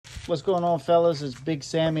What's going on, fellas? It's Big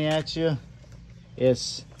Sammy at you.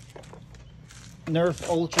 It's Nerf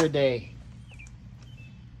Ultra Day.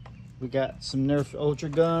 We got some Nerf Ultra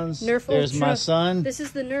guns. Nerf There's Ultra. my son. This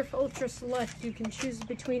is the Nerf Ultra Select. You can choose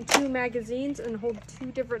between 2 magazines and hold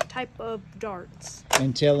 2 different type of darts.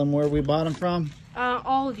 And tell them where we bought them from.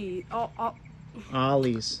 Ollie's.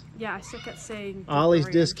 Ollie's. Yeah, I suck at saying. Ollie's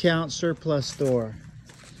brand. Discount Surplus Store.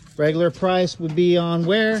 Regular price would be on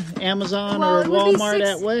where? Amazon Well, or it would be Walmart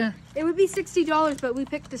at where? It would be $60, but we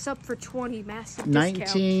picked this up for $20. Massive discount.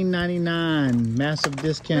 $19.99. Massive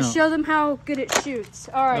discount. Let's show them how good it shoots.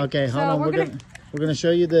 All right. Okay, hold so on. We're gonna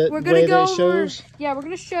show you the way go that it shows. Yeah, we're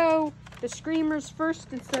gonna show the screamers first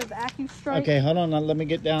instead of the accu strike. Okay, hold on. Now let me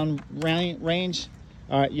get down range.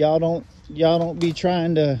 All right, y'all don't be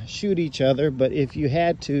trying to shoot each other, but if you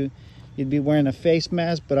had to, you'd be wearing a face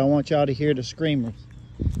mask. But I want y'all to hear the screamers.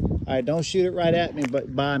 All right, don't shoot it right at me,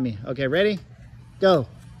 but by me. Okay, ready? Go.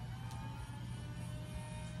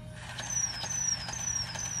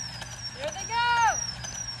 There they go.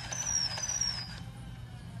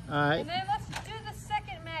 All right. And then let's do the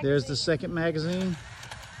second magazine. There's the second magazine.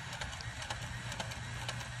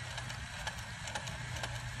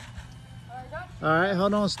 All right,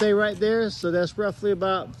 hold on, stay right there. So that's roughly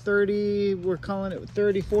about 30, we're calling it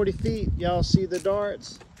 30, 40 feet. Y'all see the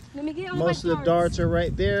darts? Let me get all Most my of the darts are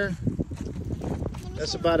right there.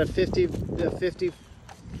 That's about a 50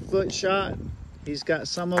 foot shot. He's got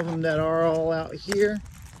some of them that are all out here.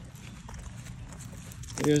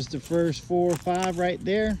 There's the first 4 or 5 right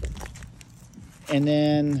there. And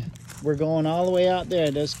then we're going all the way out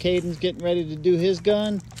there. There's Caden's getting ready to do his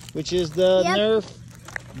gun, which is the Nerf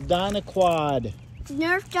DinoSquad.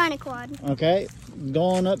 Nerf DinoSquad. Okay,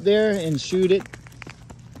 going up there and shoot it.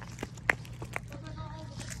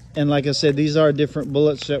 And like I said, these are different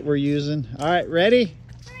bullets that we're using. All right, ready?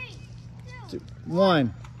 3, 2,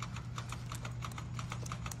 1.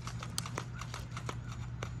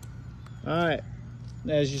 All right,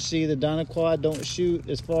 as you see, the DinoSquad don't shoot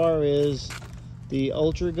as far as the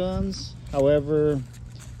Ultra guns. However,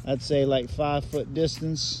 I'd say like 5 foot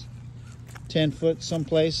distance, 10 foot some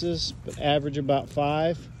places, but average about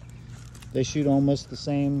 5. They shoot almost the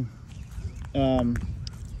same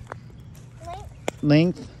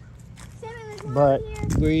length. But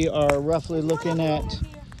we are roughly looking at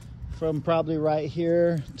from probably right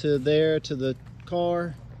here to there to the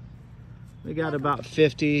car. We got about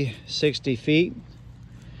 50, 60 feet.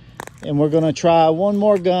 And we're gonna try one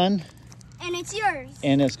more gun. And it's yours.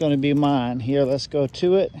 And it's gonna be mine. Here, let's go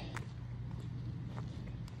to it.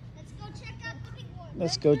 Let's go check out the big one.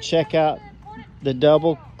 Let's go check out the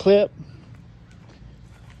double clip.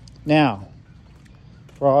 Now,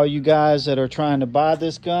 for all you guys that are trying to buy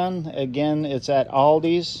this gun, again, it's at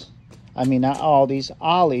Aldi's. I mean, not Aldi's,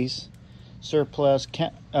 Ollie's Surplus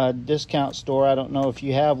Discount Store. I don't know if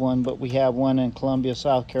you have one, but we have one in Columbia,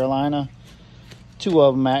 South Carolina. 2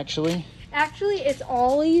 of them, actually. Actually, it's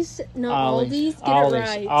Ollie's, not Aldi's. Get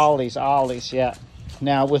Ollie's, it right. Ollie's, yeah.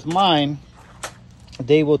 Now, with mine,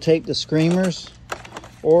 they will take the screamers,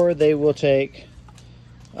 or they will take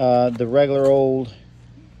the regular old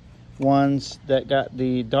ones that got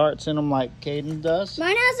the darts in them like Caden does.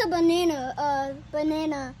 Mine has a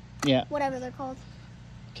banana, Yeah. whatever they're called.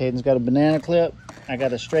 Caden's got a banana clip. I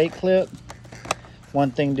got a straight clip. One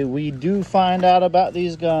thing that we do find out about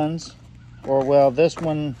these guns, or well, this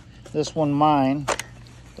one mine,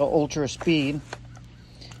 the Ultra Speed,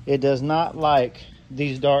 it does not like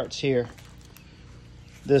these darts here.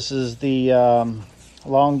 This is the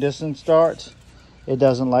long distance darts. It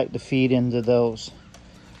doesn't like to feed into those.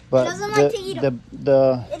 But It doesn't like to eat them. It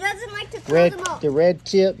doesn't like to throw them out. the red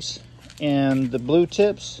tips and the blue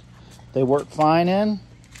tips, they work fine in.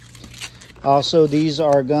 Also, these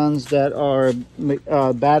are guns that are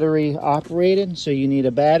battery operated, so you need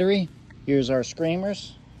a battery. Here's our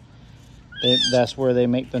screamers. That's where they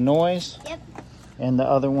make the noise. Yep. And the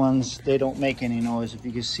other ones, they don't make any noise. If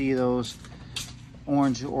you can see those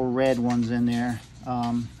orange or red ones in there,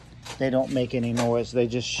 they don't make any noise. They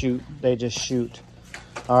just shoot.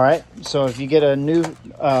 All right, so if you get a new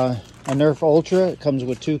a Nerf Ultra, it comes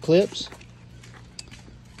with 2 clips.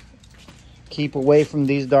 Keep away from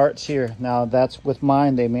these darts here. Now that's with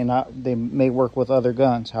mine. They may work with other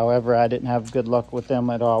guns. However, I didn't have good luck with them.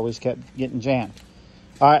 It always kept getting jammed.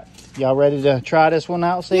 All right, y'all ready to try this one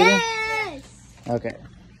out, Sadie? Yes. Okay.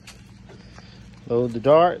 Load the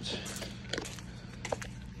darts.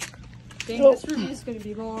 Dang, this review is going to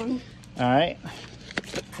be long. All right,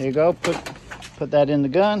 here you go. Put that in the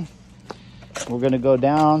gun. We're gonna go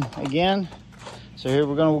down again. So here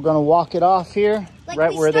we're gonna walk it off here, Like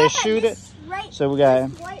right where they shoot it. Right, So we got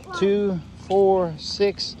white line. 2, 4,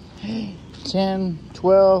 6, 10,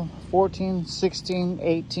 12, 14, 16,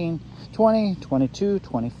 18, 20, 22,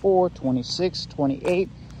 24, 26, 28,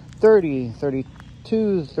 30,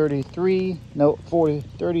 32, 33, no, 40,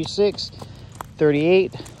 36,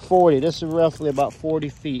 38, 40. This is roughly about 40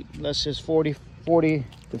 feet. Let's just 40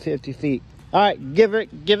 to 50 feet. All right, give it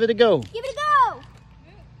a go. Give it a go.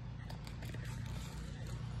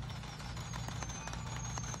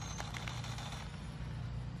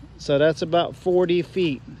 So that's about 40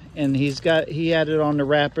 feet, and he had it on the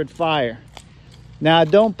rapid fire. Now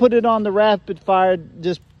don't put it on the rapid fire.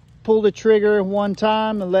 Just pull the trigger one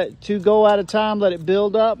time and let 2 go at a time. Let it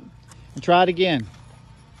build up, and try it again.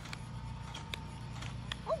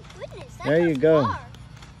 Oh goodness! That There you goes go. far.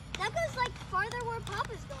 That goes like farther where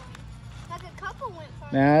Papa's going. Like a couple went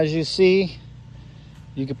farther. Now, as you see,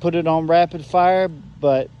 you can put it on rapid fire,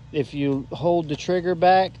 but if you hold the trigger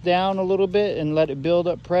back down a little bit and let it build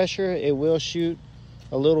up pressure, it will shoot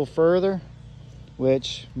a little further,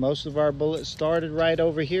 which most of our bullets started right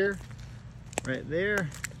over here, right there,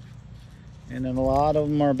 and then a lot of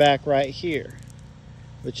them are back right here,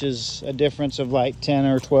 which is a difference of like 10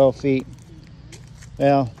 or 12 feet.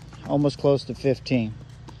 Well, almost close to 15.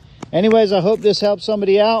 Anyways, I hope this helps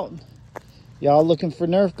somebody out. Y'all looking for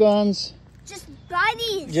Nerf guns? Just buy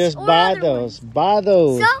these. Just or buy other those. ones. Buy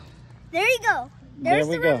those. So, there you go. There's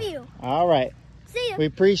there we the go. review. All right. See ya. We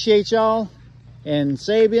appreciate y'all. And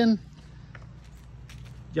Sabian,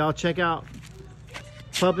 y'all check out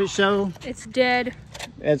Puppet Show. It's dead.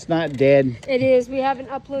 It's not dead. It is. We haven't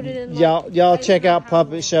uploaded it in Y'all check out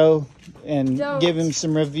Puppet Show and Don't. give him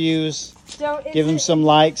some reviews. Don't, Give him some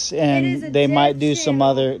likes, is a and they might dead do some channel.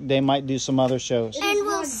 other. They might do some other shows. And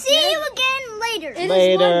we'll see you again later. It is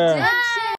Later. one dead